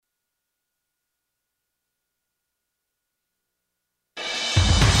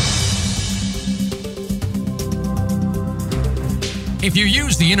If you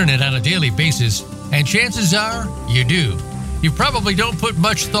use the internet on a daily basis, and chances are you do, you probably don't put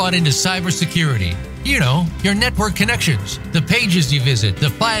much thought into cybersecurity. You know, your network connections, the pages you visit, the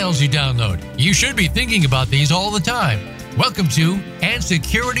files you download. You should be thinking about these all the time. Welcome to And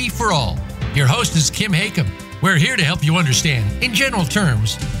Security for All. Your host is Kim Hakem. We're here to help you understand, in general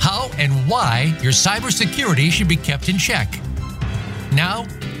terms, how and why your cybersecurity should be kept in check. Now,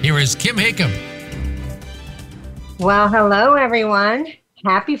 here is Kim Hakem. Well, hello, everyone.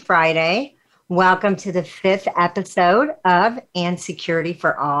 Happy Friday. Welcome to the 5th episode of And Security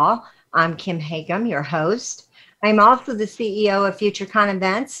for All. I'm Kim Hakem, your host. I'm also the CEO of FutureCon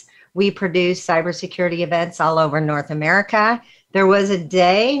Events. We produce cybersecurity events all over North America. There was a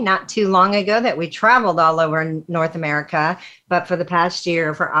day not too long ago that we traveled all over North America, but for the past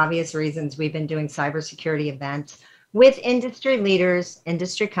year, for obvious reasons, we've been doing cybersecurity events with industry leaders,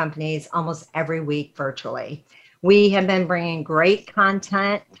 industry companies, almost every week virtually. We have been bringing great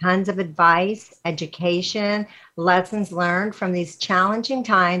content, tons of advice, education, lessons learned from these challenging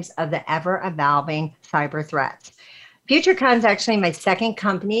times of the ever-evolving cyber threats. FutureCon is actually my second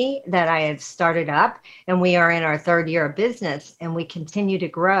company that I have started up, and we are in our third year of business, and we continue to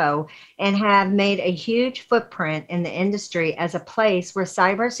grow and have made a huge footprint in the industry as a place where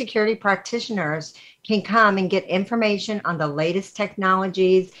cybersecurity practitioners can come and get information on the latest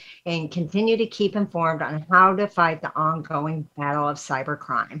technologies and continue to keep informed on how to fight the ongoing battle of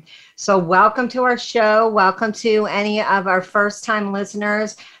cybercrime. So welcome to our show. Welcome to any of our first-time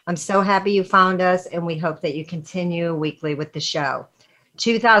listeners. I'm so happy you found us, and we hope that you continue weekly with the show.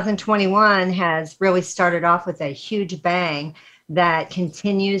 2021 has really started off with a huge bang that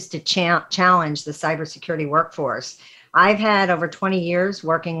continues to challenge the cybersecurity workforce. I've had over 20 years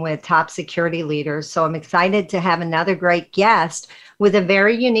working with top security leaders, so I'm excited to have another great guest with a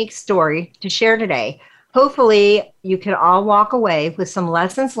very unique story to share today. Hopefully, you can all walk away with some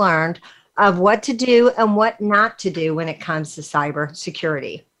lessons learned of what to do and what not to do when it comes to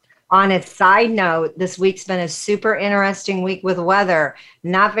cybersecurity. On a side note, this week's been a super interesting week with weather.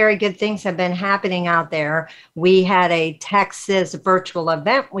 Not very good things have been happening out there. We had a Texas virtual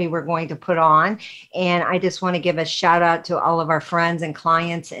event we were going to put on, and I just want to give a shout out to all of our friends and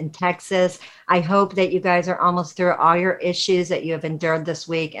clients in Texas. I hope that you guys are almost through all your issues that you have endured this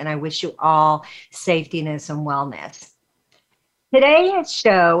week, and I wish you all safetiness and wellness. Today's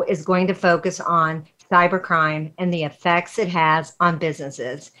show is going to focus on cybercrime and the effects it has on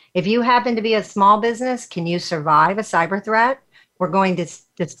businesses. If you happen to be a small business, can you survive a cyber threat? We're going to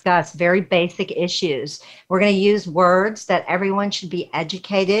discuss very basic issues. We're going to use words that everyone should be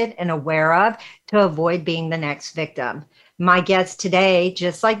educated and aware of to avoid being the next victim. My guest today,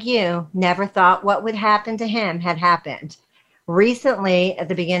 just like you, never thought what would happen to him had happened. Recently, at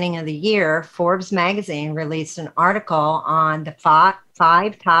the beginning of the year, Forbes magazine released an article on the five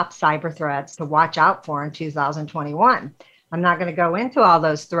top cyber threats to watch out for in 2021. I'm not going to go into all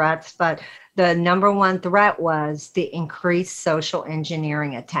those threats, but the number one threat was the increased social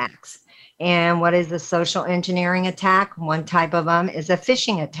engineering attacks. And what is a social engineering attack? One type of them is a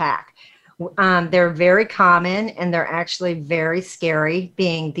phishing attack. They're very common and they're actually very scary,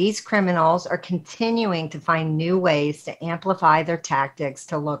 being these criminals are continuing to find new ways to amplify their tactics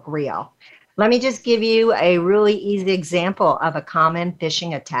to look real. Let me just give you a really easy example of a common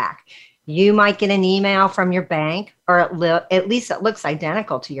phishing attack. You might get an email from your bank, or at least it looks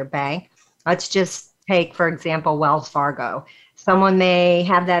identical to your bank. Let's just take, for example, Wells Fargo. Someone may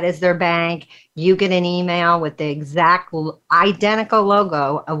have that as their bank. You get an email with the exact identical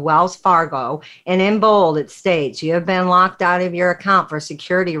logo of Wells Fargo, and in bold it states, you have been locked out of your account for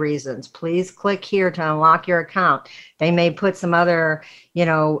security reasons. Please click here to unlock your account. They may put some other,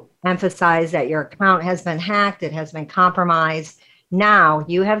 emphasize that your account has been hacked, it has been compromised. Now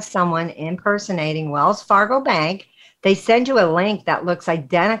you have someone impersonating Wells Fargo Bank. They send you a link that looks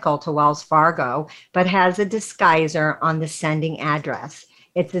identical to Wells Fargo, but has a disguiser on the sending address.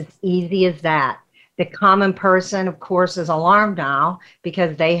 It's as easy as that. The common person, of course, is alarmed now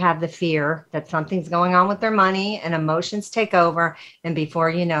because they have the fear that something's going on with their money and emotions take over. And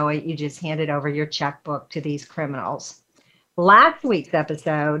before you know it, you just handed over your checkbook to these criminals. Last week's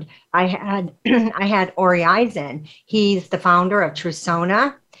episode, I had Ori Eisen. He's the founder of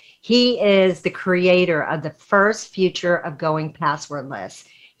Trusona. He is the creator of the first future of going passwordless.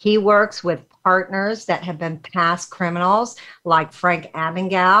 He works with partners that have been past criminals like Frank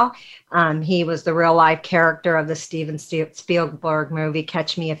Abagnale. He was the real life character of the Steven Spielberg movie,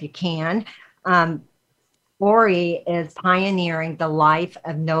 Catch Me If You Can. Ori is pioneering the life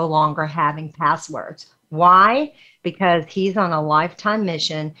of no longer having passwords. Why? Because he's on a lifetime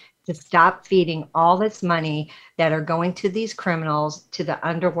mission to stop feeding all this money that are going to these criminals, to the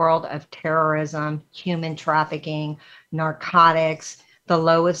underworld of terrorism, human trafficking, narcotics, the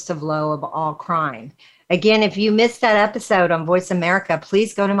lowest of low of all crime. Again, if you missed that episode on Voice America,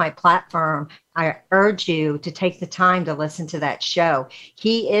 please go to my platform. I urge you to take the time to listen to that show.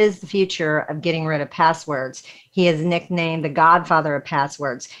 He is the future of getting rid of passwords. He is nicknamed the godfather of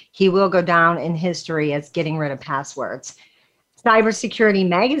passwords. He will go down in history as getting rid of passwords. Cybersecurity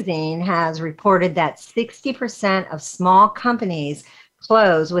Magazine has reported that 60% of small companies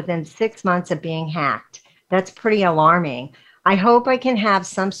close within 6 months of being hacked. That's pretty alarming. I hope I can have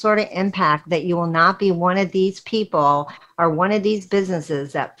some sort of impact that you will not be one of these people or one of these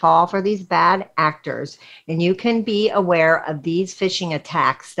businesses that fall for these bad actors. And you can be aware of these phishing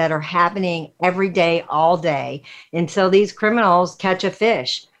attacks that are happening every day, all day, until these criminals catch a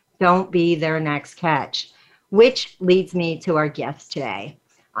fish. Don't be their next catch. Which leads me to our guest today.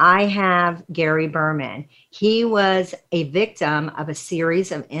 I have Gary Berman. He was a victim of a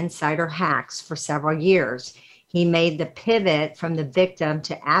series of insider hacks for several years. He made the pivot from the victim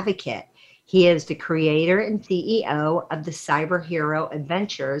to advocate. He is the creator and CEO of the Cyber Hero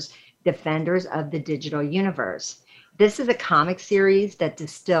Adventures, Defenders of the Digital Universe. This is a comic series that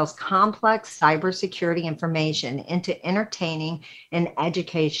distills complex cybersecurity information into entertaining and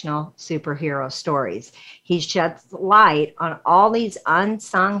educational superhero stories. He sheds light on all these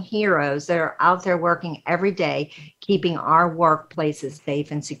unsung heroes that are out there working every day, keeping our workplaces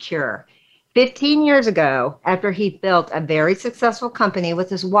safe and secure. 15 years ago, after he built a very successful company with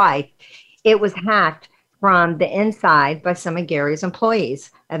his wife, it was hacked from the inside by some of Gary's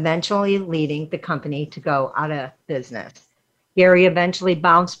employees, eventually leading the company to go out of business. Gary eventually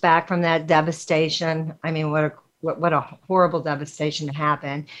bounced back from that devastation. I mean, what a horrible devastation to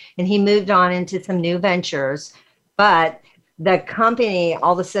happen. And he moved on into some new ventures, but the company,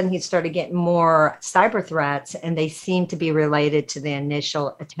 all of a sudden, he started getting more cyber threats, and they seemed to be related to the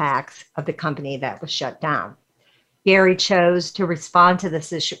initial attacks of the company that was shut down. Gary chose to respond to the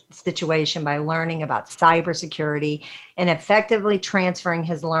situation by learning about cybersecurity and effectively transferring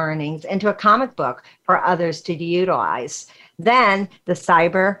his learnings into a comic book for others to utilize. Then the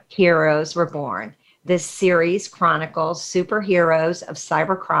Cyber Heroes were born. This series chronicles superheroes of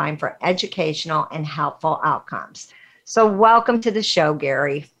cybercrime for educational and helpful outcomes. So welcome to the show,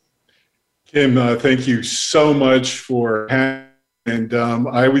 Gary. Kim, thank you so much for having me. And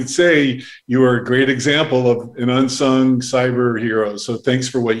I would say you are a great example of an unsung cyber hero. So thanks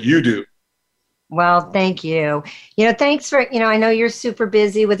for what you do. Well, thank you. Thanks for, I know you're super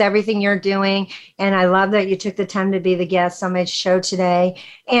busy with everything you're doing. And I love that you took the time to be the guest on my show today.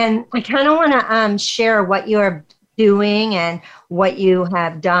 And I kind of want to share what you're doing and what you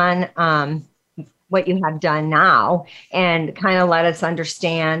have done now, and kind of let us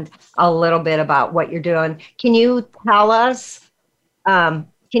understand a little bit about what you're doing. Can you tell us, can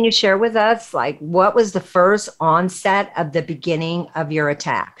you share with us, like, what was the first onset of the beginning of your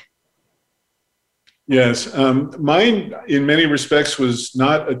attack? Yes, mine in many respects was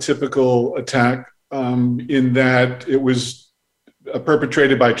not a typical attack in that it was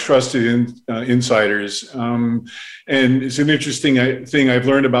perpetrated by trusted insiders. And it's an interesting thing I've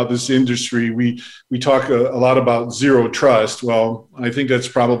learned about this industry. We talk a lot about zero trust. Well, I think that's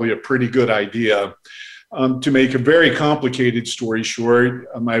probably a pretty good idea. To make a very complicated story short,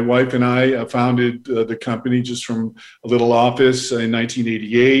 my wife and I founded the company just from a little office in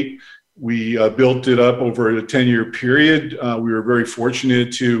 1988. We built it up over a 10-year period. We were very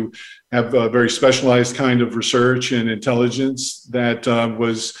fortunate to have a very specialized kind of research and intelligence that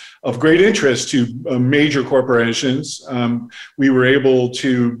was of great interest to major corporations. We were able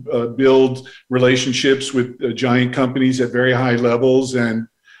to build relationships with giant companies at very high levels, and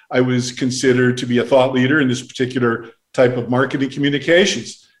I was considered to be a thought leader in this particular type of marketing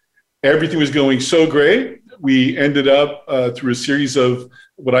communications. Everything was going so great. We ended up through a series of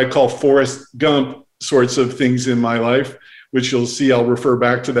what I call Forrest Gump sorts of things in my life, which you'll see I'll refer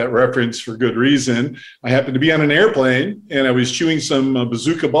back to that reference for good reason. I happened to be on an airplane and I was chewing some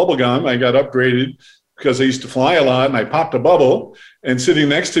bazooka bubble gum. I got upgraded because I used to fly a lot, and I popped a bubble, and sitting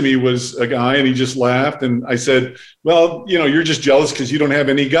next to me was a guy, and he just laughed. And I said, well, you're just jealous because you don't have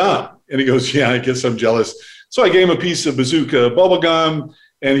any gum. And he goes, yeah, I guess I'm jealous. So I gave him a piece of bazooka bubble gum,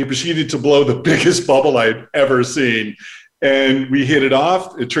 and he proceeded to blow the biggest bubble I'd ever seen. And we hit it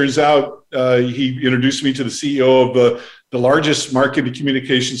off. It turns out he introduced me to the CEO of the largest marketing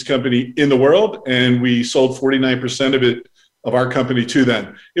communications company in the world, and we sold 49% of our company to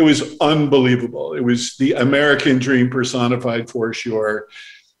them. It was unbelievable. It was the American dream personified, for sure.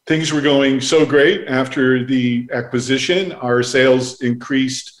 Things were going so great after the acquisition. Our sales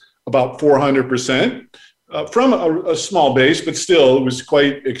increased about 400%. From a small base, but still it was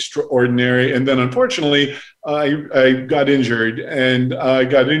quite extraordinary. And then unfortunately, I got injured, and I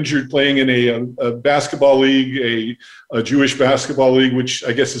got injured playing in a basketball league, a Jewish basketball league, which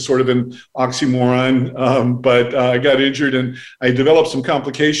I guess is sort of an oxymoron. But I got injured, and I developed some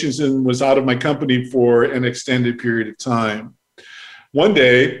complications and was out of my company for an extended period of time. One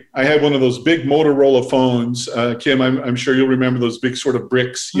day, I had one of those big Motorola phones. Kim, I'm sure you'll remember those big sort of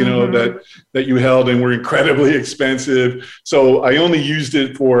bricks, that you held and were incredibly expensive. So I only used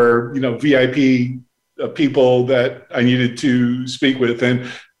it for, VIP people that I needed to speak with. And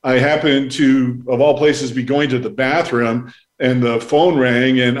I happened to, of all places, be going to the bathroom, and the phone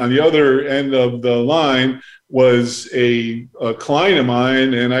rang. And on the other end of the line was a client of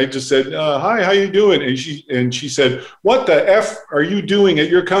mine, and I just said, "Hi, how you doing?" And she said, "What the F are you doing at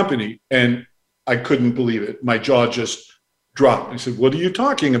your company?" And I couldn't believe it. My jaw just dropped. I said, "What are you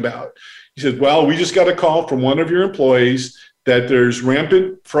talking about?" He said, "Well, we just got a call from one of your employees that there's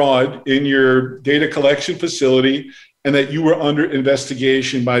rampant fraud in your data collection facility, and that you were under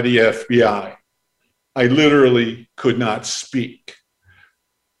investigation by the FBI." I literally could not speak.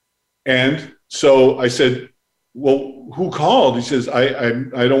 And so I said, "Well, who called?" He says,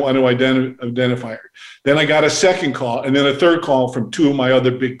 I don't want to identify her. Then I got a second call, and then a third call from two of my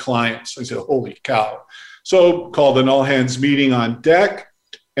other big clients. I said, "Holy cow." So called an all hands meeting on deck,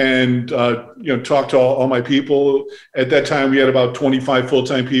 and talked to all my people. At that time, we had about 25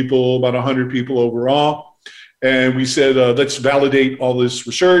 full-time people, about 100 people overall. And we said, let's validate all this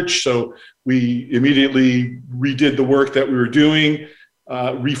research. So we immediately redid the work that we were doing,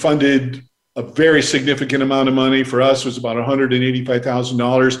 refunded a very significant amount of money. For us, it was about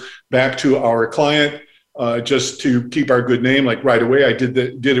 $185,000 back to our client, just to keep our good name. Like right away, I did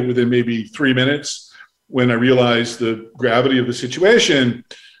it within maybe 3 minutes when I realized the gravity of the situation.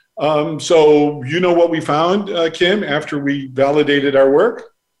 So you know what we found, Kim, after we validated our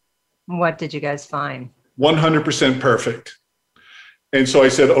work? What did you guys find? 100% perfect. And so I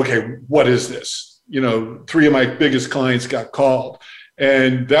said, okay, what is this? 3 of my biggest clients got called.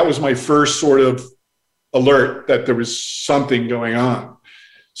 And that was my first sort of alert that there was something going on.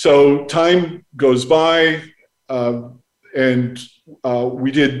 So time goes by, and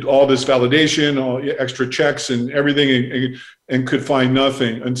we did all this validation, all extra checks and everything, and could find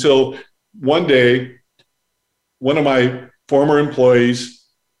nothing until one day, one of my former employees,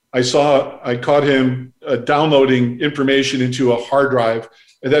 I caught him downloading information into a hard drive.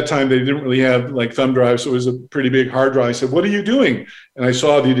 At that time, they didn't really have like thumb drives, so it was a pretty big hard drive. I said, "What are you doing?" And I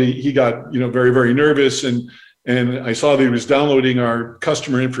saw that he got very, very nervous, and I saw that he was downloading our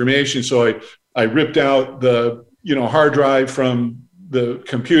customer information. So I ripped out the hard drive from the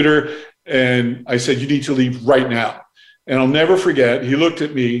computer, and I said, "You need to leave right now." And I'll never forget, he looked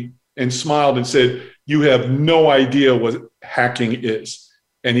at me and smiled and said, "You have no idea what hacking is."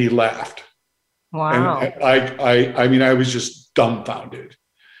 And he laughed. Wow. And I was just dumbfounded.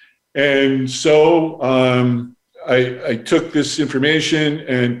 And so I took this information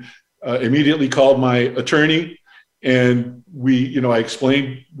and immediately called my attorney, and I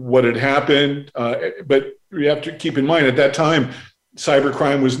explained what had happened. But we have to keep in mind, at that time,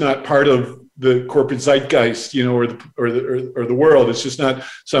 cybercrime was not part of the corporate zeitgeist, or the world. It's just not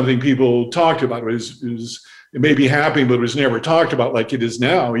something people talked about. It may be happening, but it was never talked about like it is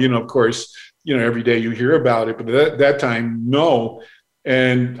now. Of course, every day you hear about it, but at that time, no.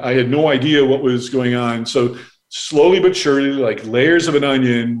 And I had no idea what was going on. So slowly but surely, like layers of an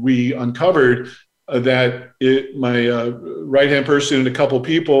onion, we uncovered that my right-hand person and a couple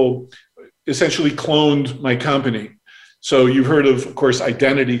people essentially cloned my company. So you've heard of course,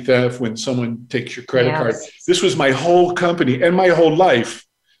 identity theft, when someone takes your credit card. This was my whole company and my whole life.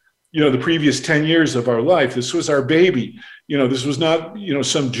 The previous 10 years of our life, this was our baby. This was not,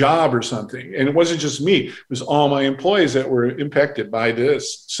 some job or something. And it wasn't just me, it was all my employees that were impacted by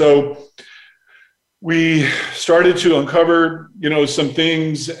this. So we started to uncover, some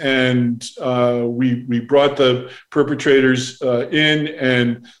things, and we brought the perpetrators in,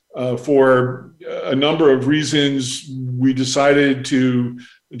 and for a number of reasons, we decided to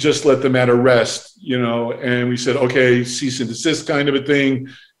just let the matter rest, and we said, okay, cease and desist kind of a thing.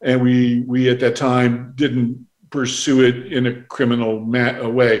 And we at that time didn't pursue it in a criminal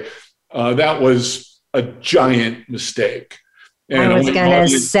way. That was a giant mistake. And I was going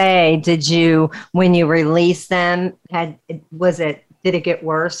to say, did you, when you released them, did it get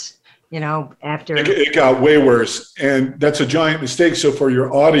worse after. It got way worse. And that's a giant mistake. So for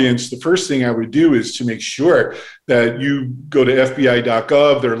your audience, the first thing I would do is to make sure that you go to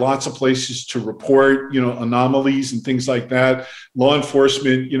FBI.gov. There are lots of places to report, anomalies and things like that. Law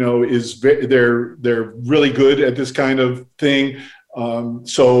enforcement, they're really good at this kind of thing.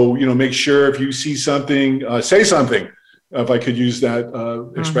 So, make sure if you see something, say something, if I could use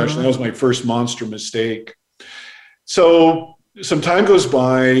that expression. That was my first monster mistake. So some time goes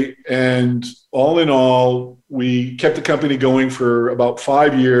by, and all in all, we kept the company going for about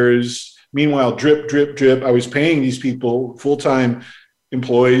 5 years. Meanwhile, drip, drip, drip. I was paying these people, full-time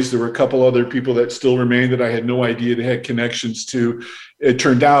employees. There were a couple other people that still remained that I had no idea they had connections to. It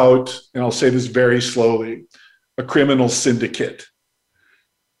turned out, and I'll say this very slowly, a criminal syndicate.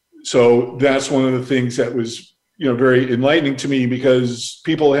 So that's one of the things that was, very enlightening to me, because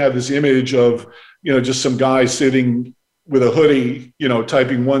people have this image of, just some guy sitting with a hoodie,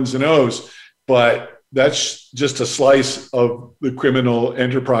 typing ones and O's, but that's just a slice of the criminal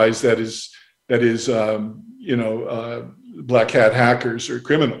enterprise that is black hat hackers or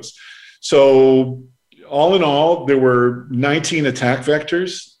criminals. So all in all, there were 19 attack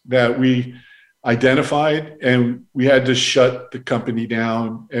vectors that we identified, and we had to shut the company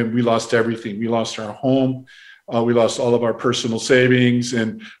down, and we lost everything. We lost our home. We lost all of our personal savings.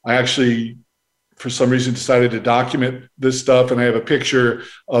 And I actually, for some reason, decided to document this stuff. And I have a picture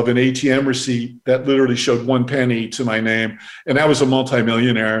of an ATM receipt that literally showed 1 penny to my name. And I was a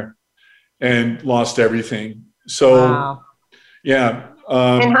multimillionaire and lost everything. So, wow. Yeah.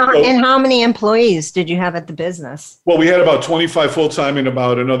 And how many employees did you have at the business? Well, we had about 25 full-time and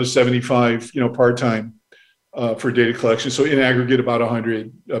about another 75, part-time for data collection. So in aggregate, about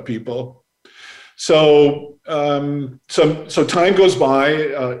 100 people. So, so time goes by,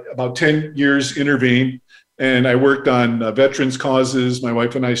 about 10 years intervened, and I worked on veterans causes. My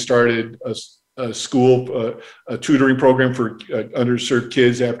wife and I started a school, a tutoring program for underserved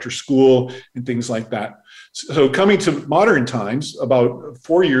kids after school and things like that. So coming to modern times, about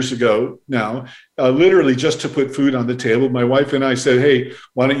 4 years ago now, literally just to put food on the table, my wife and I said, hey,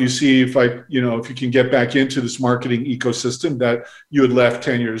 why don't you see if if you can get back into this marketing ecosystem that you had left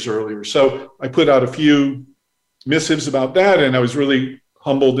 10 years earlier. So I put out a few missives about that, and I was really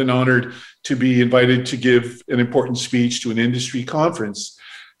humbled and honored to be invited to give an important speech to an industry conference.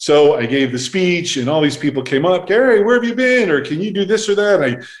 So I gave the speech, and all these people came up, Gary, where have you been? Or can you do this or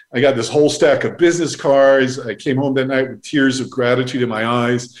that? I got this whole stack of business cards. I came home that night with tears of gratitude in my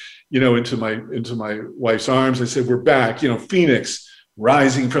eyes, into my wife's arms. I said, we're back, Phoenix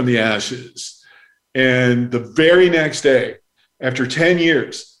rising from the ashes. And the very next day, after 10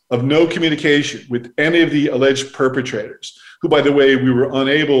 years of no communication with any of the alleged perpetrators, who, by the way, we were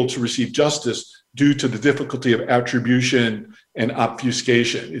unable to receive justice due to the difficulty of attribution and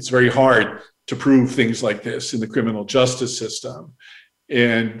obfuscation. It's very hard to prove things like this in the criminal justice system.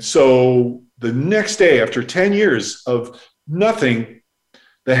 And so the next day, after 10 years of nothing,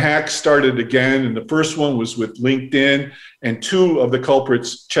 the hack started again. And the first one was with LinkedIn, and 2 of the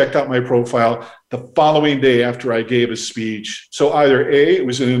culprits checked out my profile the following day after I gave a speech. So either A, it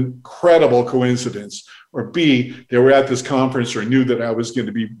was an incredible coincidence, or B, they were at this conference or knew that I was going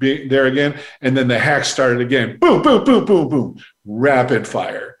to be there again. And then the hack started again. Boom, boom, boom, boom, boom. Rapid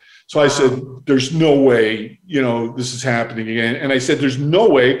fire. So I said, there's no way, this is happening again. And I said, there's no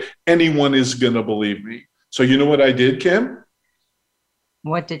way anyone is going to believe me. So you know what I did, Kim?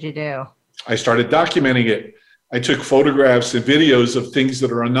 What did you do? I started documenting it. I took photographs and videos of things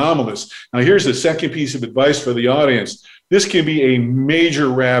that are anomalous. Now, here's the second piece of advice for the audience. This can be a major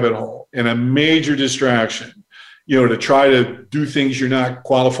rabbit hole and a major distraction, to try to do things you're not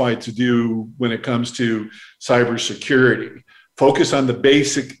qualified to do when it comes to cybersecurity. Focus on the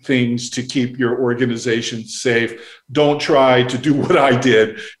basic things to keep your organization safe. Don't try to do what I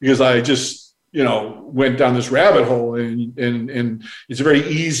did, because I just, went down this rabbit hole, and it's very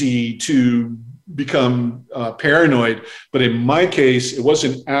easy to become paranoid. But in my case, it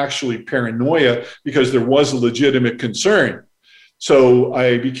wasn't actually paranoia, because there was a legitimate concern. So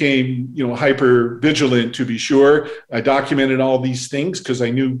I became, hyper vigilant, to be sure. I documented all these things because I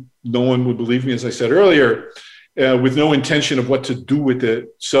knew no one would believe me, as I said earlier, with no intention of what to do with it.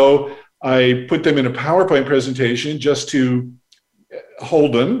 So I put them in a PowerPoint presentation just to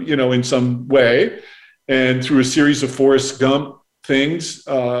hold them, in some way. And through a series of Forrest Gump things,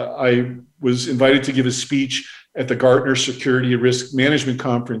 I was invited to give a speech at the Gartner Security and Risk Management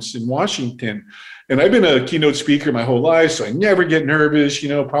Conference in Washington. And I've been a keynote speaker my whole life, so I never get nervous.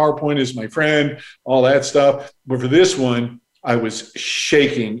 PowerPoint is my friend, all that stuff. But for this one, I was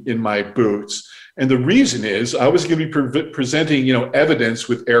shaking in my boots. And the reason is I was going to be presenting, evidence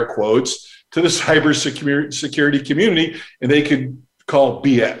with air quotes to the cybersecurity community, and they could call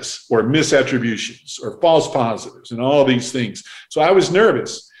BS or misattributions or false positives and all these things. So I was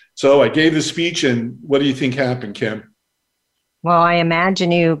nervous. So I gave the speech, and what do you think happened, Kim? Well, I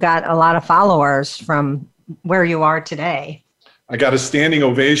imagine you got a lot of followers from where you are today. I got a standing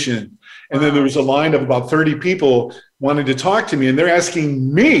ovation. And then there was a line of about 30 people wanting to talk to me, and they're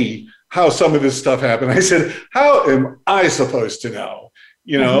asking me how some of this stuff happened. I said, how am I supposed to know?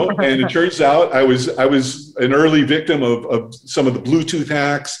 And it turns out I was an early victim of some of the Bluetooth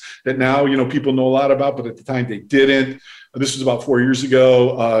hacks that now, people know a lot about, but at the time they didn't. This was about 4 years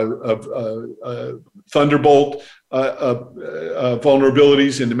ago, of Thunderbolt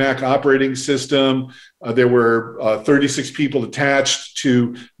vulnerabilities in the Mac operating system. There were 36 people attached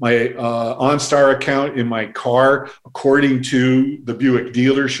to my OnStar account in my car, according to the Buick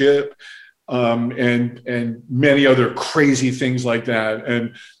dealership, and many other crazy things like that.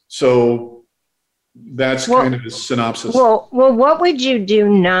 And so that's kind of the synopsis. Well, what would you do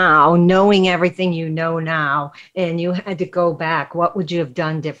now, knowing everything you know now, and you had to go back? What would you have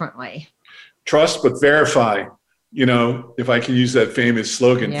done differently? Trust but verify. If I can use that famous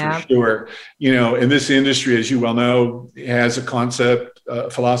slogan, for sure. In this industry, as you well know, has a concept,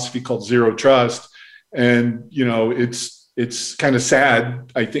 philosophy called zero trust. And, it's kind of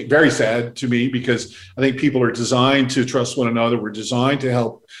sad, I think, very sad to me, because I think people are designed to trust one another. We're designed to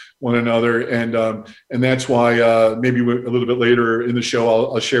help one another. And that's why maybe a little bit later in the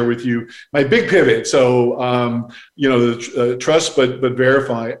show, I'll share with you my big pivot. So, the trust, but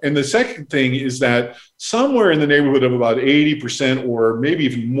verify. And the second thing is that somewhere in the neighborhood of about 80% or maybe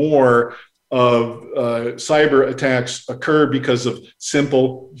even more of cyber attacks occur because of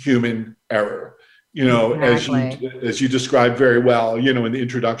simple human error. Exactly. as you described very well, in the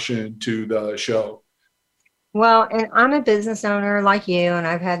introduction to the show. Well, and I'm a business owner like you, and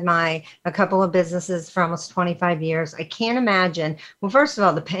I've had a couple of businesses for almost 25 years. I can't imagine, well, first of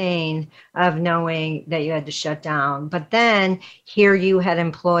all, the pain of knowing that you had to shut down, but then here you had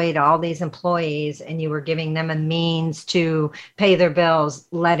employed all these employees and you were giving them a means to pay their bills,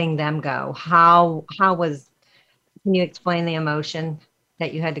 letting them go. Can you explain the emotion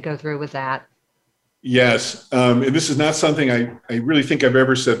that you had to go through with that? Yes. And this is not something I really think I've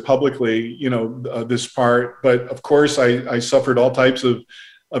ever said publicly, this part, but of course I suffered all types of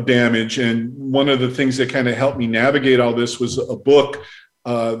damage. And one of the things that kind of helped me navigate all this was a book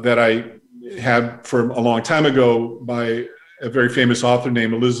that I had from a long time ago by a very famous author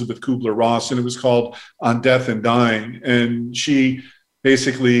named Elizabeth Kubler-Ross, and it was called On Death and Dying. And she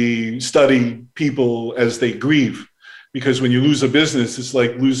basically studied people as they grieve. Because when you lose a business, it's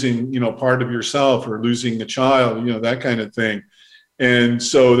like losing, part of yourself, or losing a child, that kind of thing. And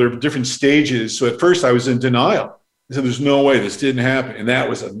so there are different stages. So at first I was in denial. I said, there's no way this didn't happen. And that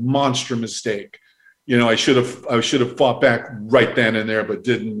was a monster mistake. I should have fought back right then and there, but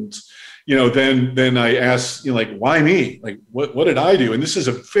didn't. Then I asked, why me? Like, what did I do? And this is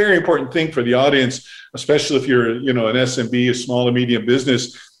a very important thing for the audience, especially if you're, an SMB, a small and medium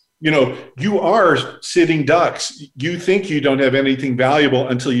business. You are sitting ducks. You think you don't have anything valuable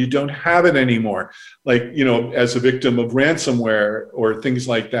until you don't have it anymore. Like, as a victim of ransomware or things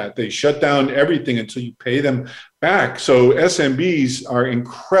like that, they shut down everything until you pay them back. So SMBs are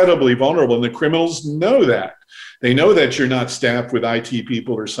incredibly vulnerable, and the criminals know that. They know that you're not staffed with IT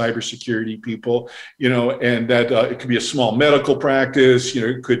people or cybersecurity people, and that it could be a small medical practice,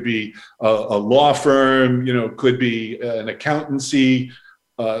 it could be a law firm, could be an accountancy.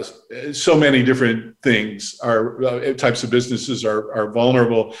 So many different things types of businesses are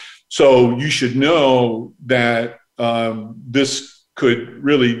vulnerable. So you should know that this could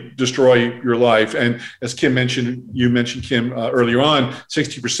really destroy your life. And as Kim mentioned, Kim earlier on,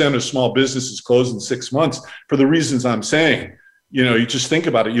 60% of small businesses close in 6 months for the reasons I'm saying. You just think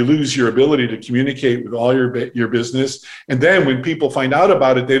about it. You lose your ability to communicate with all your business. And then when people find out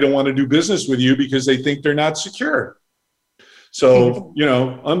about it, they don't want to do business with you because they think they're not secure. So,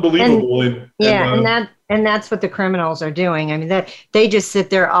 unbelievable. And that's what the criminals are doing. I mean, that they just sit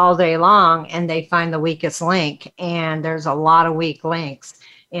there all day long and they find the weakest link, and there's a lot of weak links.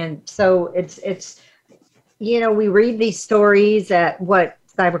 And so it's we read these stories at what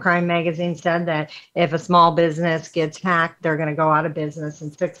Cybercrime Magazine said, that if a small business gets hacked, they're going to go out of business in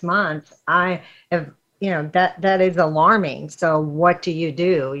 6 months. I have, that is alarming. So what do you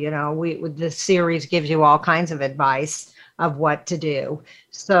do? This series gives you all kinds of advice of what to do.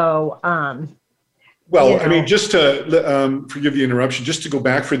 So Well, I mean, just to forgive the interruption, just to go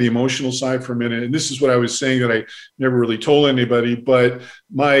back for the emotional side for a minute, and this is what I was saying that I never really told anybody, but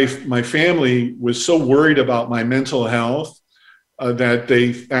my family was so worried about my mental health that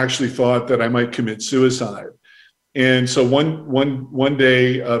they actually thought that I might commit suicide. And so one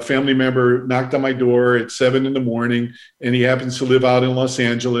day, a family member knocked on my door at 7 a.m, and he happens to live out in Los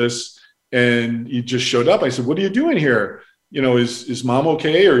Angeles, and he just showed up. I said, "What are you doing here? You know, is mom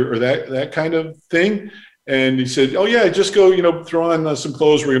okay?" or that kind of thing. And he said, "Oh yeah, just go, throw on some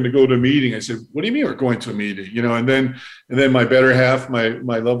clothes. We're going to go to a meeting." I said, "What do you mean we're going to a meeting?" And then my better half,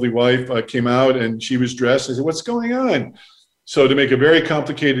 my lovely wife, came out, and she was dressed. I said, "What's going on?" So to make a very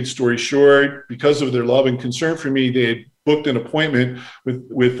complicated story short, because of their love and concern for me, they had booked an appointment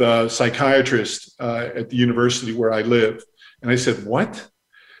with a psychiatrist at the university where I live. And I said, "What?"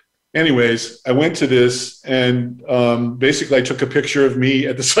 Anyways, I went to this, and basically I took a picture of me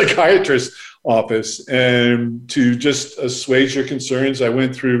at the psychiatrist's office, and to just assuage their concerns, I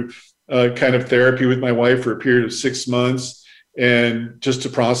went through kind of therapy with my wife for a period of 6 months, and just to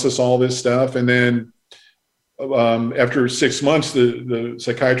process all this stuff. And then after 6 months, the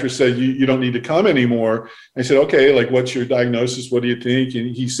psychiatrist said, you don't need to come anymore. I said, "Okay, like, what's your diagnosis? What do you think?"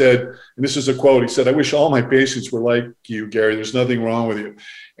 And he said, and this is a quote, he said, "I wish all my patients were like you, Gary. There's nothing wrong with you."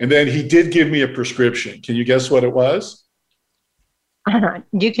 And then he did give me a prescription. Can you guess what it was?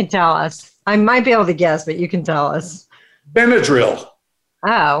 You can tell us. I might be able to guess, but you can tell us. Benadryl.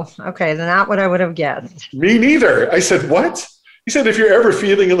 Oh, okay. Then not what I would have guessed. Me neither. I said, "What?" He said, "If you're ever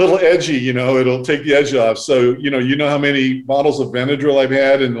feeling a little edgy, it'll take the edge off." So, you know how many bottles of Benadryl I've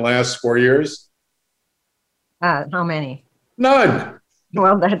had in the last 4 years? How many? None.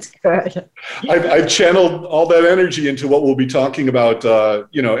 Well, that's good. I've channeled all that energy into what we'll be talking about,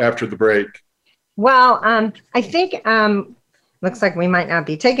 after the break. Well, I think looks like we might not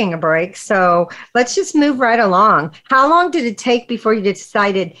be taking a break. So let's just move right along. How long did it take before you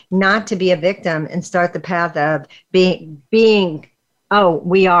decided not to be a victim and start the path of being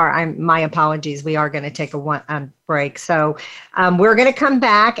my apologies. We are going to take a break. So we're going to come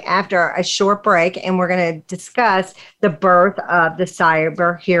back after a short break, and we're going to discuss the birth of the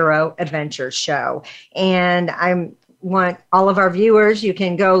Cyber Hero Adventure Show. And I want all of our viewers, you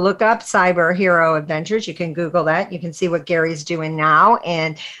can go look up Cyber Hero Adventures. You can Google that. You can see what Gary's doing now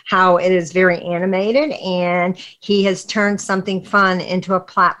and how it is very animated. And he has turned something fun into a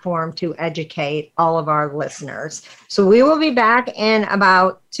platform to educate all of our listeners. So we will be back in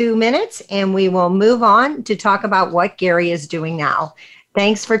about 2 minutes, and we will move on to talk about what Gary is doing now.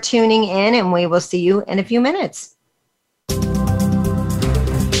 Thanks for tuning in, and we will see you in a few minutes.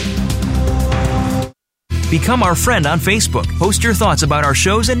 Become our friend on Facebook. Post your thoughts about our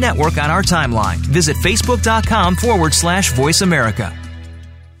shows and network on our timeline. Visit facebook.com/Voice America.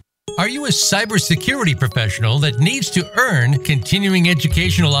 Are you a cybersecurity professional that needs to earn continuing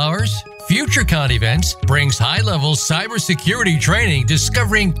educational hours? FutureCon Events brings high-level cybersecurity training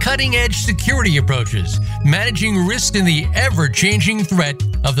discovering cutting-edge security approaches, managing risk in the ever-changing threat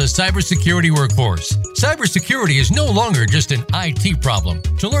of the cybersecurity workforce. Cybersecurity is no longer just an IT problem.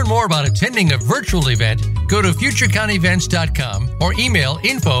 To learn more about attending a virtual event, go to futureconevents.com or email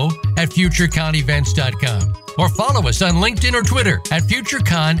info@futureconevents.com or follow us on LinkedIn or Twitter at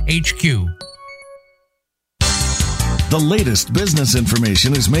FutureConHQ. The latest business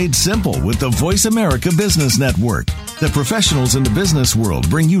information is made simple with the Voice America Business Network. The professionals in the business world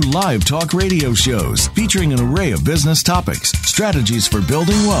bring you live talk radio shows featuring an array of business topics, strategies for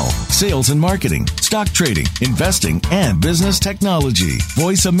building wealth, sales and marketing, stock trading, investing, and business technology.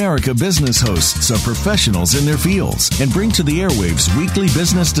 Voice America Business hosts are professionals in their fields and bring to the airwaves weekly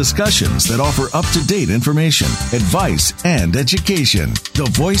business discussions that offer up-to-date information, advice, and education. The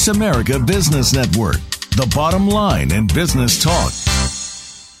Voice America Business Network. The bottom line in business talk.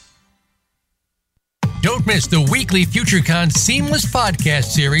 Don't miss the weekly FutureCon Seamless podcast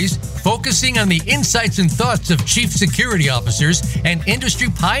series focusing on the insights and thoughts of chief security officers and industry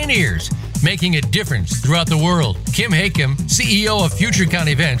pioneers making a difference throughout the world. Kim Hakem, CEO of FutureCon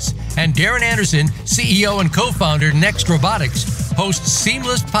Events, and Darren Anderson, CEO and co-founder Next Robotics, host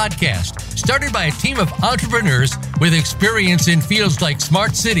Seamless Podcast, started by a team of entrepreneurs with experience in fields like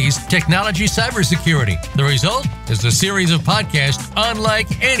smart cities, technology, cybersecurity. The result is a series of podcasts unlike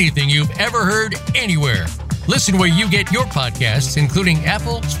anything you've ever heard anywhere. Listen where you get your podcasts, including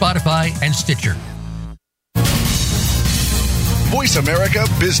Apple, Spotify, and Stitcher. Voice America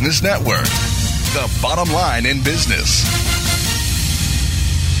Business Network, the bottom line in business.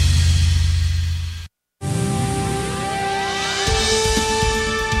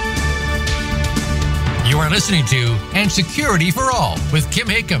 You are listening to And Security for All with Kim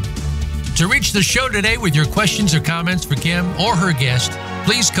Hakem. To reach the show today with your questions or comments for Kim or her guest,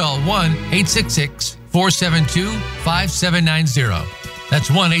 please call 1-866-472-5790. That's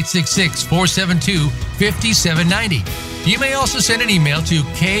 1-866-472-5790. You may also send an email to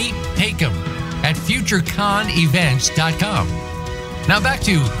khaycom@futureconevents.com. Now back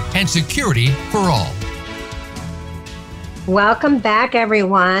to And Security for All. Welcome back,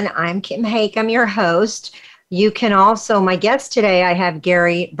 everyone. I'm Kim Haycom, your host. You can also, my guest today, I have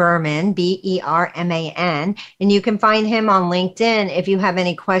Gary Berman, Berman, and you can find him on LinkedIn if you have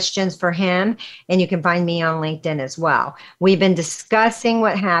any questions for him, and you can find me on LinkedIn as well. We've been discussing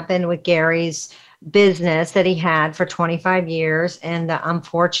what happened with Gary's business that he had for 25 years and the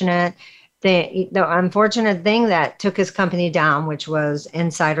unfortunate thing that took his company down, which was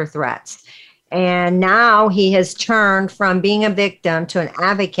insider threats. And now he has turned from being a victim to an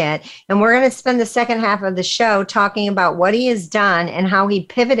advocate. And we're going to spend the second half of the show talking about what he has done and how he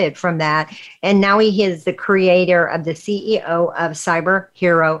pivoted from that. And now he is the creator of the CEO of Cyber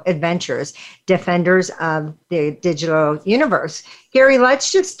Hero Adventures, Defenders of the Digital Universe. Gary, let's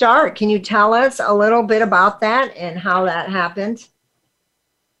just start. Can you tell us a little bit about that and how that happened?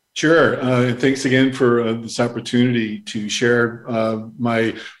 Sure. Thanks again for this opportunity to share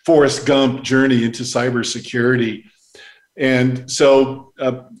my Forrest Gump journey into cybersecurity. And so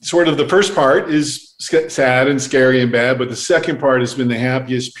sort of the first part is sad and scary and bad, but the second part has been the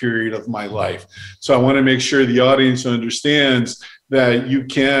happiest period of my life. So I want to make sure the audience understands that you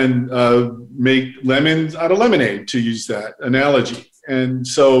can make lemons out of lemonade, to use that analogy. And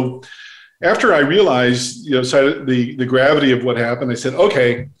so after I realized, the gravity of what happened, I said,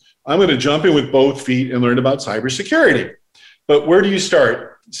 okay, I'm going to jump in with both feet and learn about cybersecurity. But where do you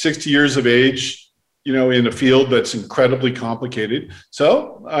start? 60 years of age, in a field that's incredibly complicated.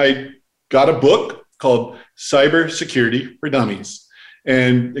 So I got a book called Cybersecurity for Dummies.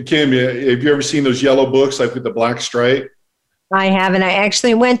 And Kim, have you ever seen those yellow books, like with the black stripe? I haven't. I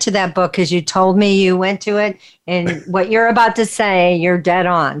actually went to that book because you told me you went to it. And what you're about to say, you're dead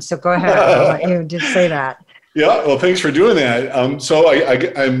on. So go ahead. I'll let you just say that. Yeah, well, thanks for doing that. So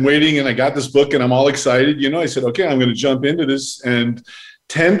I'm waiting, and I got this book, and I'm all excited. I said, okay, I'm going to jump into this. And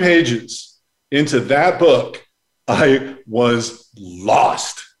 10 pages into that book, I was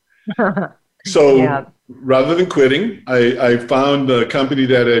lost. So yeah. Rather than quitting, I found a company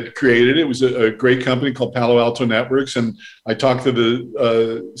that had created it. It was a great company called Palo Alto Networks. And I talked to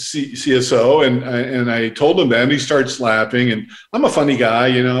the CSO and I told him that, and he starts laughing. And I'm a funny guy,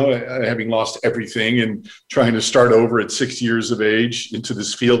 having lost everything and trying to start over at 6 years of age into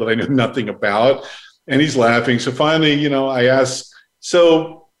this field that I knew nothing about. And he's laughing. So finally, I asked,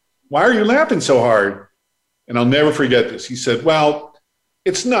 so why are you laughing so hard? And I'll never forget this. He said, well,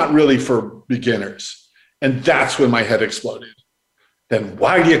 it's not really for beginners. And that's when my head exploded. Then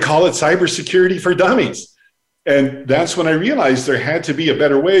why do you call it cybersecurity for dummies? And that's when I realized there had to be a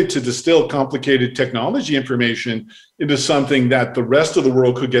better way to distill complicated technology information into something that the rest of the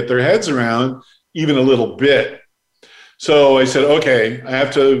world could get their heads around, even a little bit. So I said, okay, I have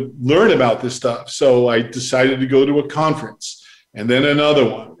to learn about this stuff. So I decided to go to a conference, and then another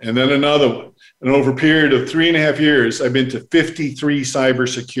one, and then another one. And over a period of 3.5 years, I've been to 53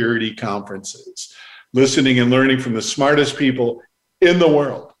 cybersecurity conferences, listening and learning from the smartest people in the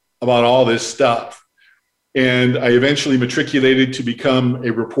world about all this stuff. And I eventually matriculated to become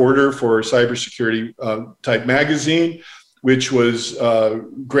a reporter for a cybersecurity type magazine, which was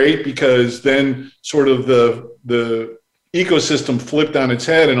great because then sort of the ecosystem flipped on its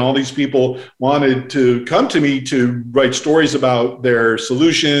head, and all these people wanted to come to me to write stories about their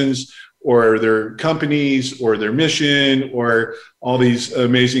solutions or their companies or their mission or all these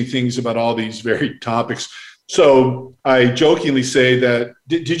amazing things about all these varied topics. So I jokingly say that,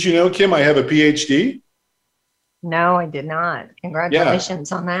 did you know, Kim, I have a PhD? No, I did not.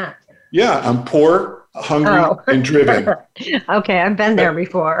 Congratulations on that. Yeah, I'm poor, hungry, and driven. Okay, I've been there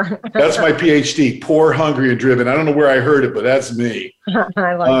before. That's my PhD, poor, hungry, and driven. I don't know where I heard it, but that's me.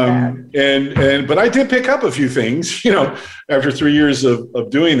 I like that. But I did pick up a few things, after 3 years of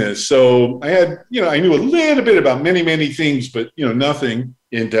doing this. So I had, I knew a little bit about many, many things, but, nothing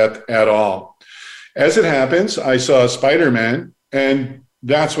in depth at all. As it happens, I saw Spider-Man, and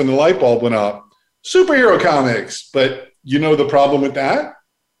that's when the light bulb went up. Superhero comics. But you know the problem with that?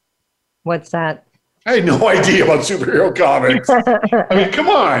 What's that? I had no idea about superhero comics. I mean, come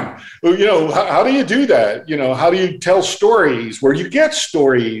on. How do you do that? How do you tell stories? Where do you get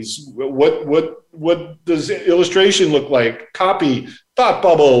stories? What does illustration look like? Copy, thought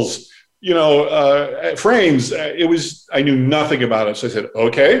bubbles, frames. I knew nothing about it. So I said,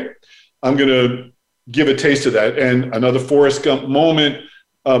 okay, I'm going to give a taste of that. And another Forrest Gump moment.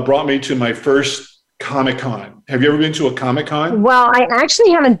 brought me to my first Comic-Con. Have you ever been to a Comic-Con? Well, I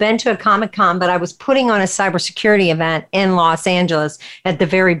actually haven't been to a Comic-Con, but I was putting on a cybersecurity event in Los Angeles at the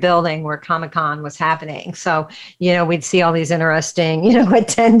very building where Comic-Con was happening. So, we'd see all these interesting,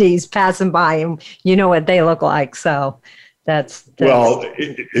 attendees passing by, and you know what they look like. So that's well,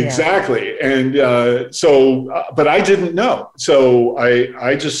 exactly. Yeah. And but I didn't know. So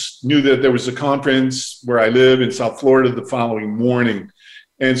I just knew that there was a conference where I live in South Florida the following morning.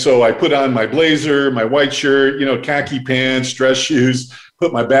 And so I put on my blazer, my white shirt, khaki pants, dress shoes,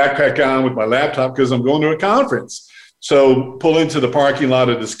 put my backpack on with my laptop because I'm going to a conference. So pull into the parking lot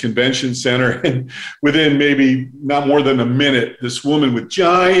of this convention center, and within maybe not more than a minute, this woman with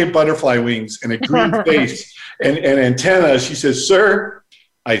giant butterfly wings and a green face and antenna, she says, "Sir,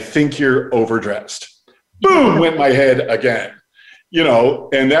 I think you're overdressed." Boom, went my head again.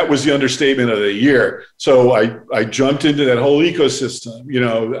 And that was the understatement of the year. So I jumped into that whole ecosystem,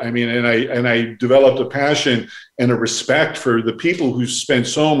 and I developed a passion and a respect for the people who spent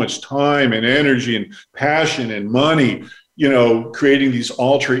so much time and energy and passion and money, creating these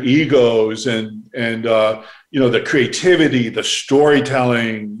alter egos and the creativity, the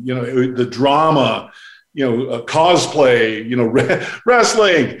storytelling, the drama, cosplay,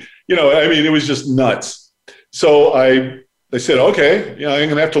 wrestling, it was just nuts. So I said, okay, I'm going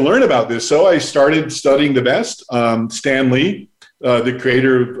to have to learn about this. So I started studying the best. Stan Lee, the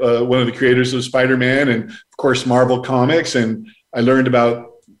creator, one of the creators of Spider-Man, and of course Marvel Comics. And I learned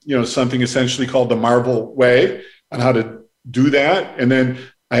about something essentially called the Marvel Way on how to do that. And then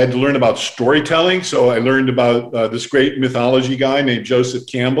I had to learn about storytelling. So I learned about this great mythology guy named Joseph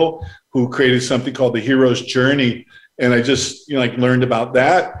Campbell, who created something called the Hero's Journey. And I just learned about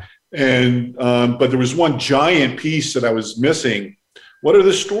that. And but there was one giant piece that I was missing. What are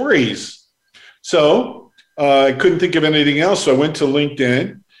the stories? So I couldn't think of anything else. So I went to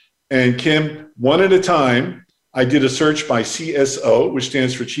LinkedIn, and Kim, one at a time, I did a search by CSO, which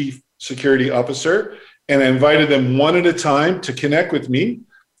stands for Chief Security Officer, and I invited them one at a time to connect with me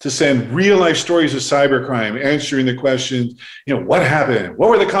to send real life stories of cybercrime, answering the questions, what happened? What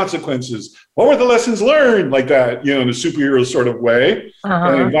were the consequences? What were the lessons learned? Like that, in a superhero sort of way. And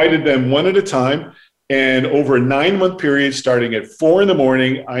I invited them one at a time. And over a 9-month period, starting at 4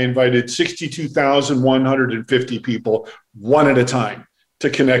 a.m, I invited 62,150 people one at a time to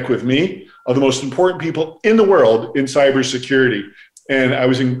connect with me, of the most important people in the world in cybersecurity. And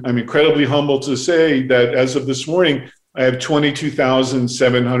I'm incredibly humbled to say that as of this morning, I have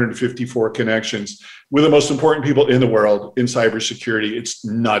 22,754 connections with the most important people in the world in cybersecurity. It's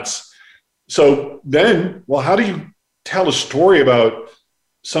nuts. So then, how do you tell a story about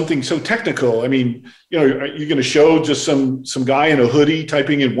something so technical? Are you going to show just some guy in a hoodie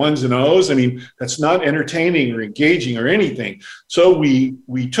typing in ones and O's? That's not entertaining or engaging or anything. So we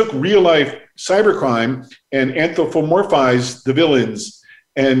took real life cybercrime and anthropomorphized the villains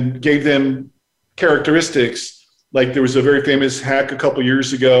and gave them characteristics. Like there was a very famous hack a couple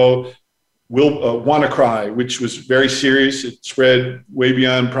years ago, WannaCry, which was very serious. It spread way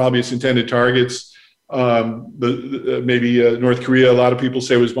beyond probably its intended targets. Maybe North Korea, a lot of people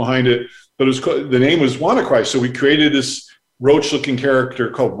say was behind it, but the name was WannaCry. So we created this roach-looking character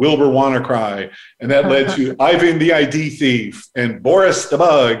called Wilbur WannaCry, and that led to Ivan the ID Thief, and Boris the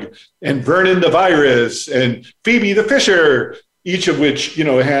Bug, and Vernon the Virus, and Phoebe the Fisher, each of which,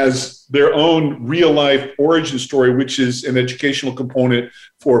 has their own real life origin story, which is an educational component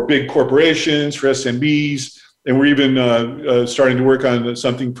for big corporations, for SMBs. And we're even starting to work on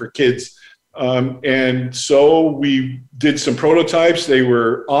something for kids. And so we did some prototypes. They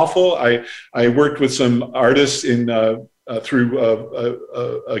were awful. I worked with some artists through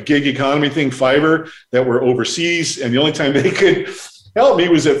a gig economy thing, Fiverr, that were overseas. And the only time they could help me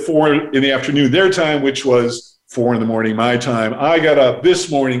was at 4 p.m. their time, which was 4 a.m. my time. I got up this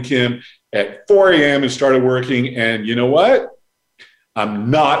morning, Kim, at 4 a.m. and started working. And you know what?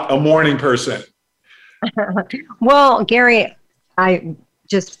 I'm not a morning person. Well, Gary, I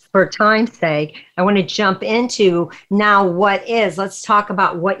just for time's sake, I want to jump into now let's talk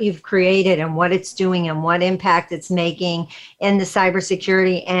about what you've created and what it's doing and what impact it's making in the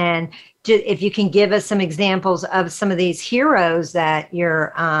cybersecurity. And if you can give us some examples of some of these heroes that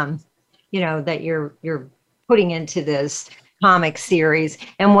you're putting into this comic series.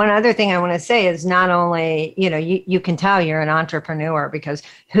 And one other thing I want to say is not only, you can tell you're an entrepreneur, because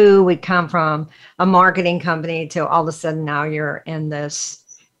who would come from a marketing company to all of a sudden now you're in this,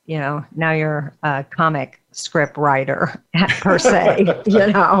 now you're a comic script writer per se,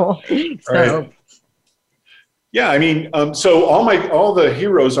 So. Right. Yeah, so all the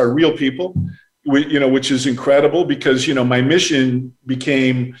heroes are real people. which is incredible because, my mission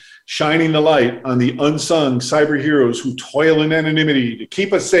became shining the light on the unsung cyber heroes who toil in anonymity to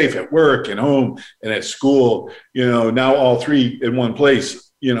keep us safe at work and home and at school, now all three in one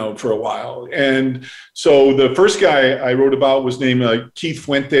place, for a while. And so the first guy I wrote about was named Keith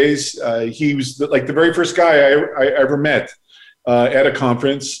Fuentes. He was the very first guy I ever met at a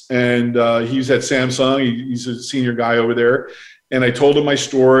conference, and he's at Samsung. He's a senior guy over there. And I told him my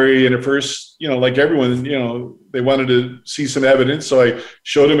story. And at first, like everyone, they wanted to see some evidence. So I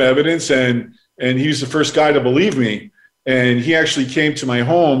showed him evidence, and he was the first guy to believe me. And he actually came to my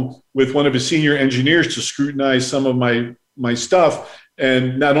home with one of his senior engineers to scrutinize some of my stuff.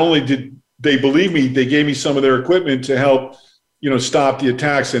 And not only did they believe me, they gave me some of their equipment to help, stop the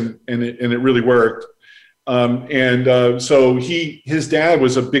attacks. And it really worked. So his dad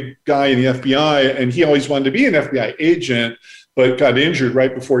was a big guy in the FBI, and he always wanted to be an FBI agent, but got injured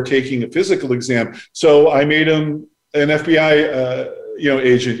right before taking a physical exam. So I made him an FBI,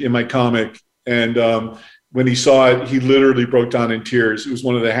 agent in my comic. And when he saw it, he literally broke down in tears. It was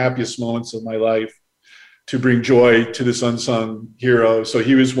one of the happiest moments of my life to bring joy to this unsung hero. So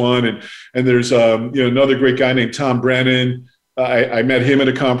he was one. And there's, another great guy named Tom Brennan. I met him at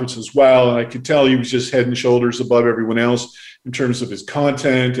a conference as well, and I could tell he was just head and shoulders above everyone else in terms of his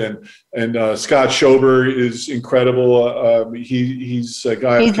content. And Scott Schober is incredible. He's a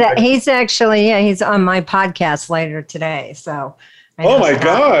guy. He's actually he's on my podcast later today. So. Oh my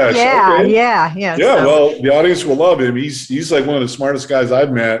gosh! Yeah, okay. yeah. Yeah, so. Well, the audience will love him. He's like one of the smartest guys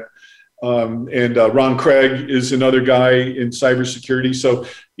I've met. And Ron Craig is another guy in cybersecurity. So,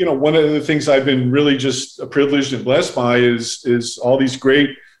 one of the things I've been really just privileged and blessed by is all these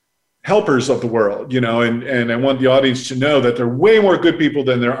great helpers of the world, and I want the audience to know that there are way more good people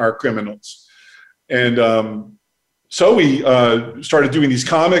than there are criminals. And so we started doing these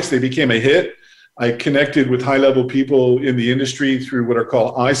comics. They became a hit. I connected with high-level people in the industry through what are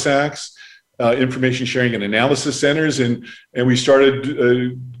called ISACs, information sharing and analysis centers, and we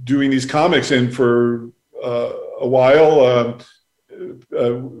started doing these comics. And for a while,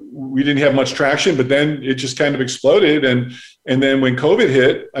 we didn't have much traction, but then it just kind of exploded. And then when COVID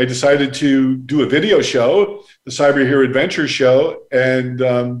hit, I decided to do a video show, the Cyber Hero Adventure Show,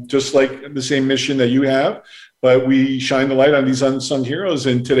 and just like the same mission that you have, but we shine the light on these unsung heroes.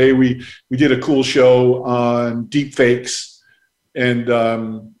 And today we did a cool show on deep fakes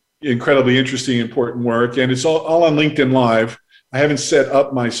and incredibly interesting, important work. And it's all on LinkedIn Live. I haven't set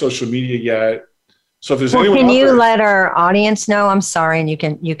up my social media yet. So if there's anyone can you there, let our audience know? I'm sorry, and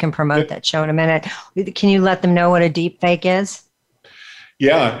you can promote that show in a minute. Can you let them know what a deep fake is?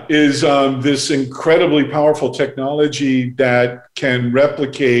 Yeah, is this incredibly powerful technology that can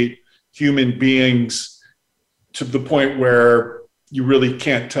replicate human beings to the point where you really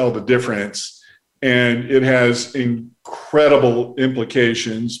can't tell the difference. And it has incredible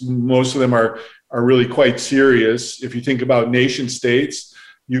implications. Most of them are really quite serious. If you think about nation states,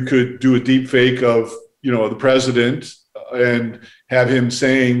 you could do a deep fake of, the president and have him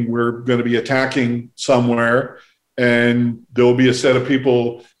saying we're going to be attacking somewhere. And there'll be a set of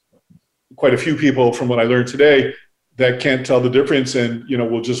people, quite a few people from what I learned today, that can't tell the difference and,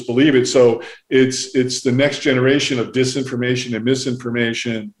 will just believe it. So it's the next generation of disinformation and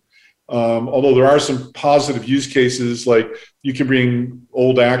misinformation. Although there are some positive use cases, like you can bring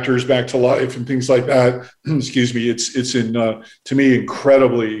old actors back to life and things like that. Excuse me. It's to me,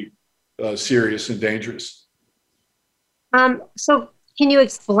 incredibly serious and dangerous. So can you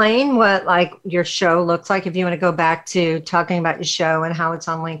explain what your show looks like, if you want to go back to talking about your show and how it's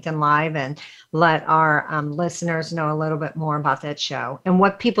on LinkedIn Live, and let our listeners know a little bit more about that show and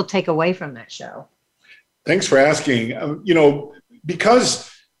what people take away from that show? Thanks for asking. Because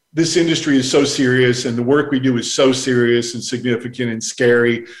this industry is so serious and the work we do is so serious and significant and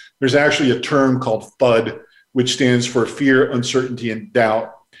scary, there's actually a term called FUD, which stands for fear, uncertainty, and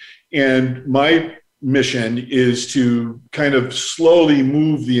doubt. And my mission is to kind of slowly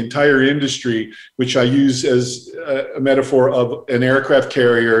move the entire industry, which I use as a metaphor of an aircraft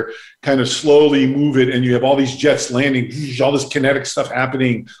carrier, kind of slowly move it, and you have all these jets landing, all this kinetic stuff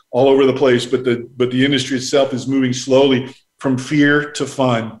happening all over the place, but the industry itself is moving slowly from fear to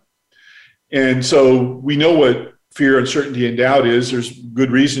fun. And so we know what fear, uncertainty, and doubt is. There's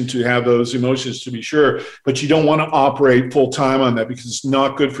good reason to have those emotions, to be sure, but you don't want to operate full time on that because it's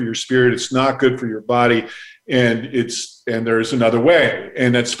not good for your spirit. It's not good for your body. And there's another way,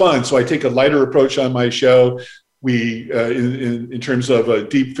 and that's fun. So I take a lighter approach on my show. We, in terms of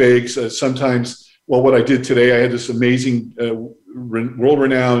deep fakes, sometimes, what I did today, I had this amazing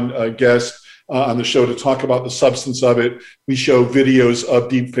world-renowned guest, on the show to talk about the substance of it. We show videos of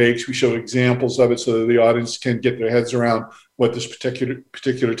deep fakes. We show examples of it so that the audience can get their heads around what this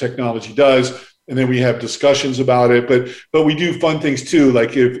particular technology does. And then we have discussions about it. But we do fun things too.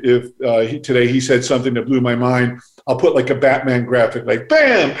 Like if today he said something that blew my mind, I'll put like a Batman graphic, like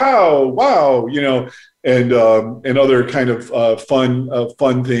bam, pow, wow, and other kind of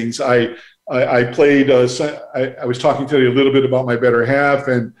fun things. I played. I was talking to you a little bit about my better half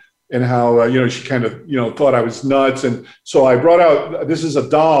and how she kind of thought I was nuts, and so I brought out. This is a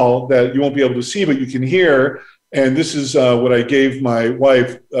doll that you won't be able to see, but you can hear. And this is what I gave my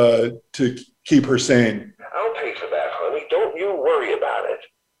wife to keep her sane. I'll pay for that, honey. Don't you worry about it.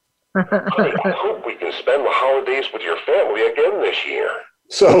 Honey, I hope we can spend the holidays with your family again this year.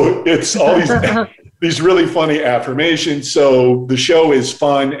 So it's all these really funny affirmations. So the show is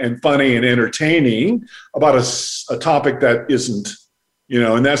fun and funny and entertaining about a topic that isn't,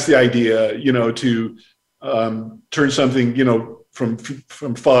 and that's the idea, to turn something, from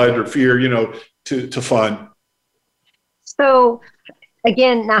FUD or fear, to fun. So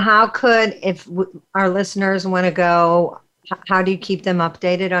again, now if our listeners want to go, how do you keep them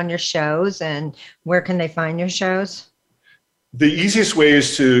updated on your shows, and where can they find your shows? The easiest way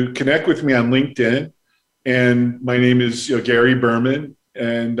is to connect with me on LinkedIn, and my name is Gary Berman,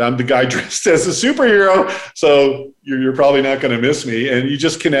 and I'm the guy dressed as a superhero, so you're probably not going to miss me. And you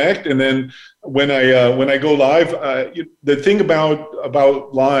just connect, and then when I go live, the thing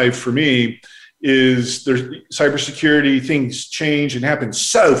about live for me is there's cybersecurity, things change and happen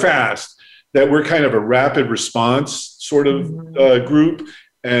so fast that we're kind of a rapid response sort of group.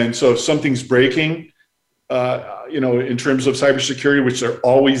 And so if something's breaking, in terms of cybersecurity, which there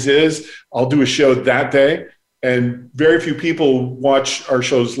always is, I'll do a show that day. And very few people watch our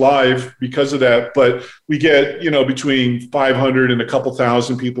shows live because of that. But we get, between 500 and a couple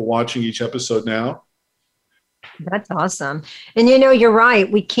thousand people watching each episode now. That's awesome. And you're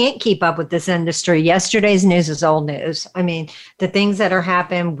right. We can't keep up with this industry. Yesterday's news is old news. I mean, the things that are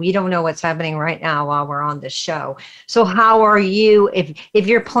happening, we don't know what's happening right now while we're on this show. So how are you, if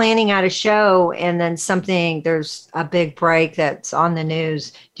you're planning out a show and then there's a big break that's on the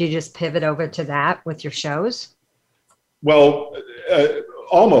news, do you just pivot over to that with your shows? Well,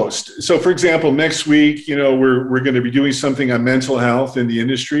 almost. So, for example, next week, we're going to be doing something on mental health in the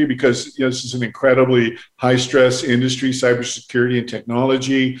industry because this is an incredibly high-stress industry, cybersecurity and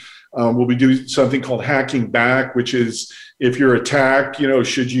technology. We'll be doing something called Hacking Back, which is if you're attacked,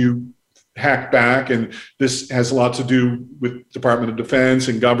 should you hack back? And this has a lot to do with Department of Defense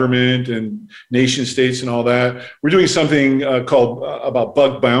and government and nation states and all that. We're doing something called about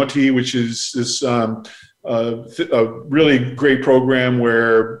Bug Bounty, which is this a really great program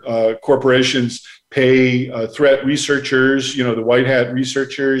where corporations pay threat researchers, the white hat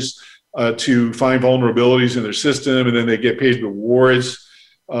researchers, to find vulnerabilities in their system, and then they get paid rewards.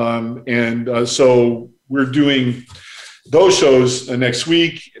 So we're doing those shows next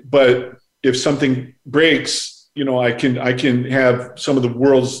week. But if something breaks, I can have some of the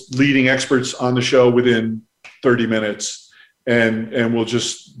world's leading experts on the show within 30 minutes. And we'll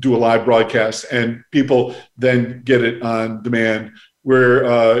just do a live broadcast, and people then get it on demand.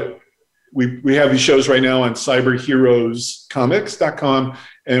 Where we have these shows right now on cyberheroescomics.com,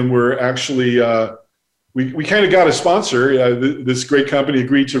 and we're actually we kind of got a sponsor. This great company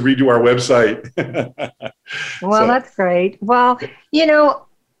agreed to redo our website. Well, that's great. Well,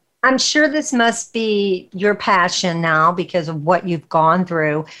 I'm sure this must be your passion now because of what you've gone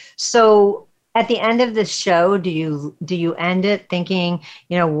through. So at the end of the show, do you end it thinking,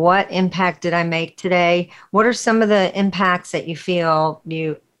 what impact did I make today? What are some of the impacts that you feel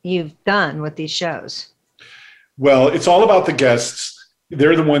you've done with these shows? Well, it's all about the guests.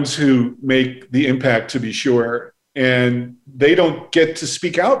 They're the ones who make the impact, to be sure, and they don't get to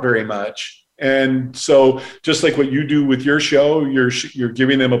speak out very much. And so, just like what you do with your show, you're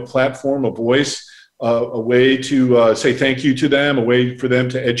giving them a platform, a voice, a way to say thank you to them, a way for them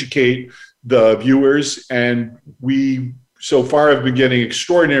to educate the viewers. And we so far have been getting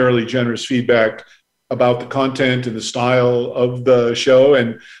extraordinarily generous feedback about the content and the style of the show.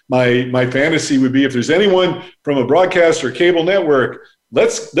 And my fantasy would be if there's anyone from a broadcast or cable network,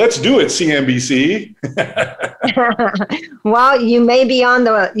 let's do it, CNBC. Well, you may be on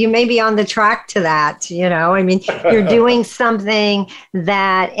the track to that. You're doing something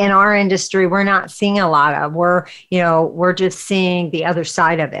that in our industry we're not seeing a lot of. We're just seeing the other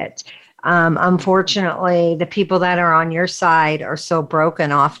side of it. Unfortunately, the people that are on your side are so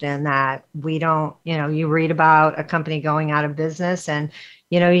broken often that we don't, you read about a company going out of business and,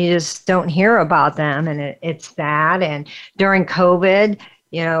 you just don't hear about them, and it's sad. And during COVID,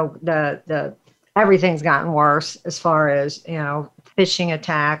 the everything's gotten worse as far as, phishing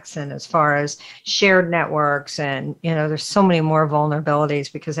attacks and as far as shared networks. And, there's so many more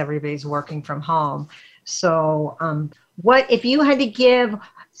vulnerabilities because everybody's working from home. So what if you had to give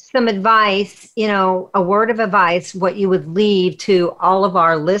some advice, a word of advice, what you would leave to all of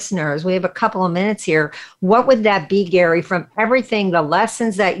our listeners? We have a couple of minutes here. What would that be, Gary, from everything, the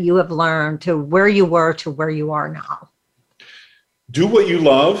lessons that you have learned to where you were to where you are now? Do what you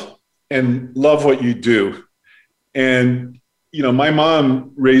love and love what you do. And, my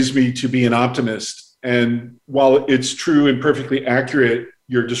mom raised me to be an optimist. And while it's true and perfectly accurate,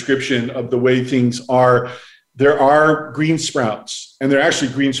 your description of the way things are, there are green sprouts, and there are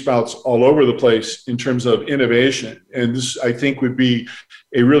actually green sprouts all over the place in terms of innovation. And this, I think, would be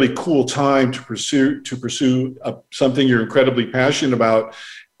a really cool time to pursue something you're incredibly passionate about,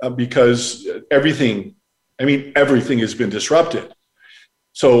 because everything has been disrupted.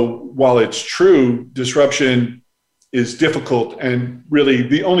 So while it's true, disruption is difficult, and really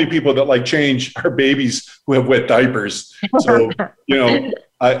the only people that like change are babies who have wet diapers. So,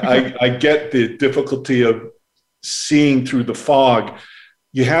 I get the difficulty of seeing through the fog.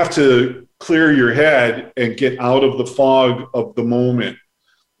 You have to clear your head and get out of the fog of the moment,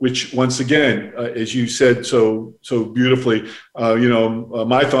 which, once again, as you said so beautifully,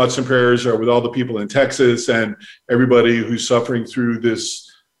 my thoughts and prayers are with all the people in Texas and everybody who's suffering through this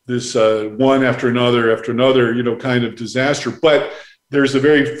one after another, kind of disaster. But there's a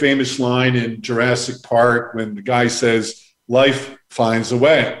very famous line in Jurassic Park when the guy says, "Life finds a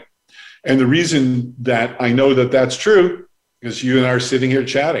way." And the reason that I know that that's true is you and I are sitting here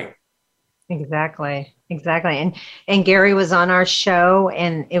chatting. Exactly. And Gary was on our show,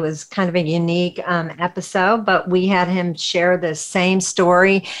 and it was kind of a unique episode, but we had him share the same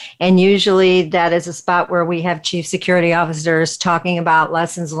story. And usually that is a spot where we have chief security officers talking about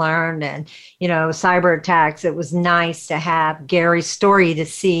lessons learned and, cyber attacks. It was nice to have Gary's story to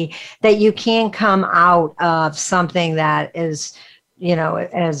see that you can come out of something that is,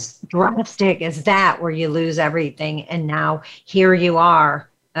 as drastic as that, where you lose everything. And now here you are,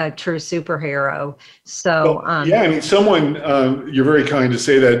 a true superhero. So, someone, you're very kind to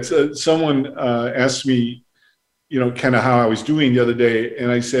say that. Someone asked me, kind of how I was doing the other day. And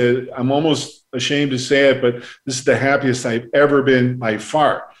I said, I'm almost ashamed to say it, but this is the happiest I've ever been by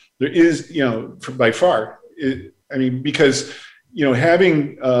far. There is, by far, because,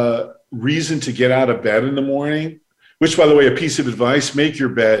 having reason to get out of bed in the morning, which, by the way, a piece of advice, make your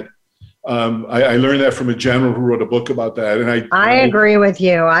bed. I learned that from a general who wrote a book about that. And I agree with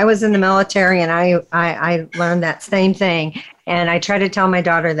you. I was in the military, and I learned that same thing. And I try to tell my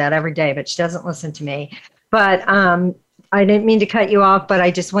daughter that every day, but she doesn't listen to me. But I didn't mean to cut you off, but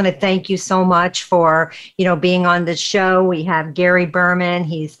I just want to thank you so much for, being on the show. We have Gary Berman.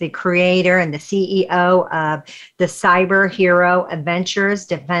 He's the creator and the CEO of the Cyber Hero Adventures,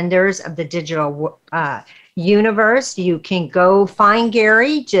 Defenders of the Digital Universe. You can go find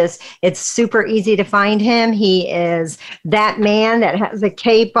Gary. It's super easy to find him. He is that man that has a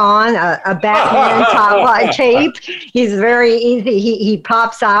cape on, a Batman top cape. He's very easy. He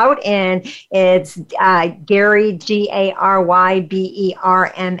pops out, and it's Gary, GaryBerman.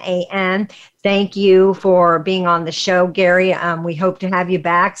 Thank you for being on the show, Gary. We hope to have you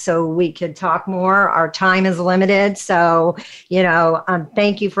back so we could talk more. Our time is limited. So,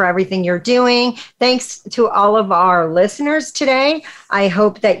 thank you for everything you're doing. Thanks to all of our listeners today. I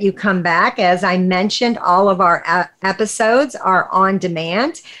hope that you come back. As I mentioned, all of our episodes are on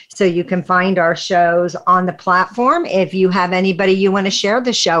demand, so you can find our shows on the platform if you have anybody you want to share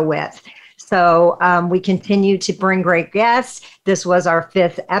the show with. So we continue to bring great guests. This was our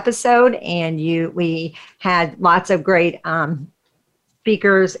 5th episode, and we had lots of great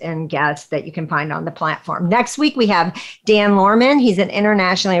speakers and guests that you can find on the platform. Next week, we have Dan Lorman. He's an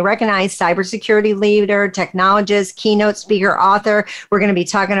internationally recognized cybersecurity leader, technologist, keynote speaker, author. We're going to be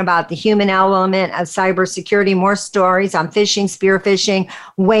talking about the human element of cybersecurity, more stories on phishing, spear phishing,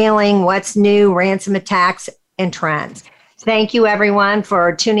 whaling, what's new, ransom attacks, and trends. Thank you, everyone,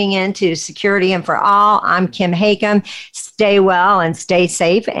 for tuning in to Security and for All. I'm Kim Hakem. Stay well and stay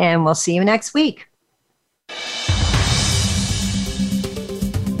safe, and we'll see you next week.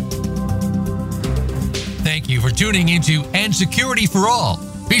 Thank you for tuning into And Security for All.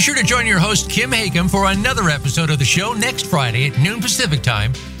 Be sure to join your host, Kim Hakem, for another episode of the show next Friday at noon Pacific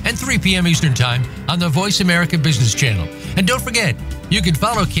Time and 3 p.m. Eastern Time on the Voice America Business Channel. And don't forget, you can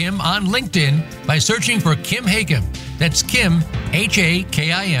follow Kim on LinkedIn by searching for Kim Hakem. That's Kim,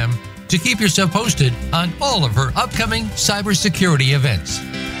 Hakim, to keep yourself posted on all of her upcoming cybersecurity events.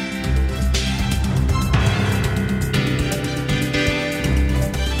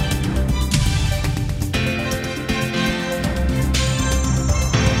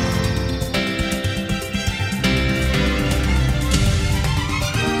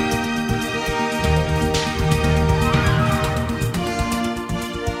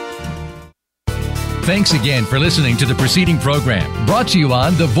 Thanks again for listening to the preceding program, brought to you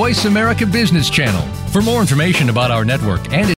on the Voice America Business Channel. For more information about our network and